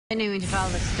Continuing to follow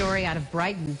the story out of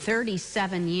Brighton,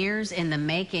 37 years in the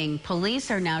making. Police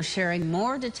are now sharing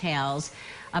more details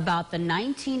about the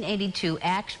 1982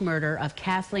 axe murder of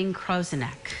Kathleen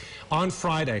Krosanek. On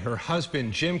Friday, her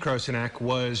husband, Jim Krosanek,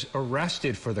 was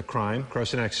arrested for the crime.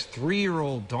 Krosanek's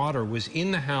 3-year-old daughter was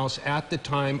in the house at the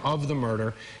time of the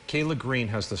murder. Kayla Green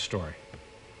has the story.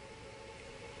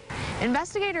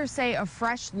 Investigators say a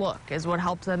fresh look is what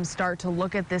helped them start to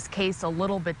look at this case a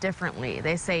little bit differently.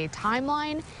 They say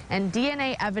timeline and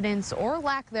DNA evidence or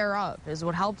lack thereof is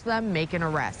what helped them make an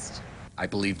arrest. I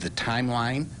believe the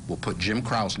timeline will put Jim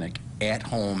Krosanek at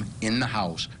home in the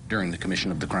house during the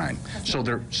commission of the crime. So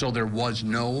there was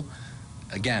no,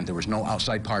 again, there was no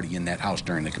outside party in that house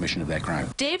during the commission of that crime.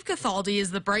 Dave Cathaldi is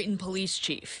the Brighton police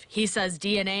chief. He says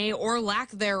DNA or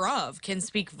lack thereof can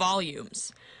speak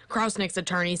volumes. Krosanek's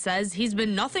attorney says he's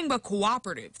been nothing but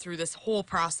cooperative through this whole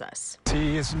process.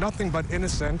 He is nothing but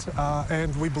innocent,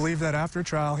 and we believe that after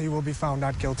trial he will be found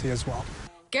not guilty as well.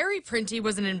 Gary Printy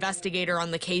was an investigator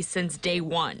on the case since day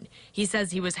one. He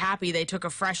says he was happy they took a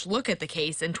fresh look at the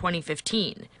case in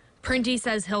 2015. Printy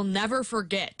says he'll never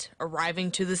forget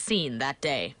arriving to the scene that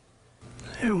day.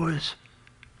 It was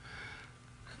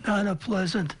not a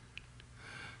pleasant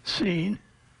scene.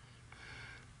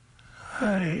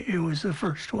 It was the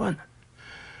first one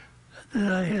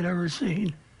that I had ever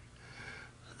seen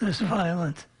this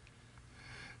violent,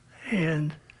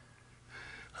 and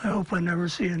I hope I never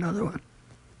see another one.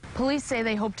 Police say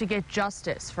they hope to get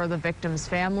justice for the victim's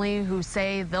family, who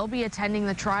say they'll be attending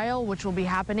the trial, which will be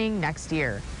happening next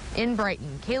year. In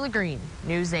Brighton, Kayla Green,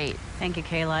 News 8. Thank you,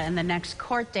 Kayla. And the next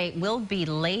court date will be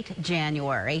late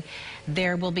January.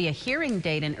 There will be a hearing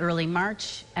date in early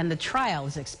March, and the trial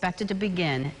is expected to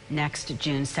begin next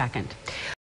June 2nd.